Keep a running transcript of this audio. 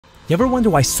You ever wonder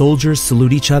why soldiers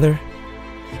salute each other?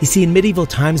 You see, in medieval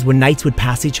times when knights would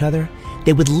pass each other,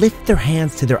 they would lift their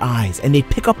hands to their eyes and they'd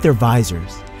pick up their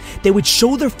visors. They would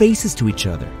show their faces to each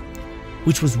other,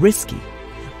 which was risky,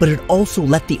 but it also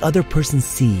let the other person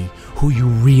see who you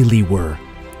really were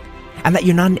and that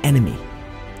you're not an enemy.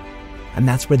 And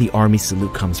that's where the army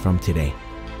salute comes from today.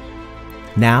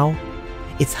 Now,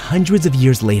 it's hundreds of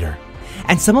years later,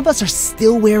 and some of us are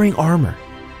still wearing armor.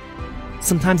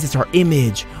 Sometimes it's our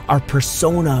image, our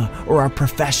persona, or our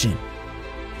profession.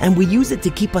 And we use it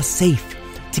to keep us safe,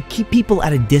 to keep people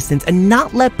at a distance and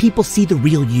not let people see the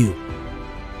real you.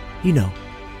 You know,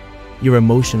 your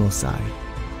emotional side,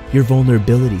 your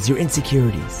vulnerabilities, your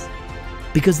insecurities.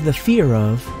 Because of the fear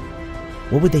of,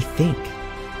 what would they think?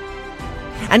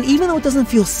 And even though it doesn't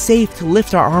feel safe to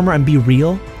lift our armor and be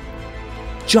real,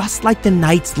 just like the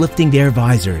knights lifting their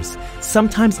visors,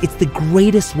 sometimes it's the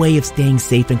greatest way of staying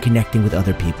safe and connecting with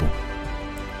other people.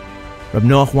 Rabbi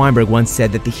Noach Weinberg once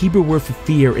said that the Hebrew word for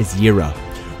fear is yira,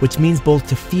 which means both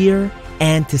to fear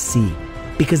and to see.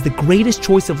 Because the greatest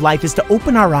choice of life is to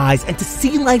open our eyes and to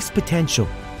see life's potential,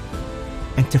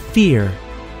 and to fear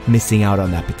missing out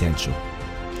on that potential.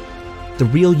 The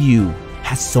real you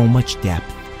has so much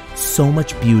depth, so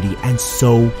much beauty, and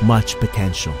so much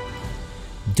potential.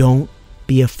 Don't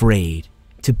be afraid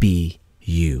to be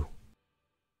you.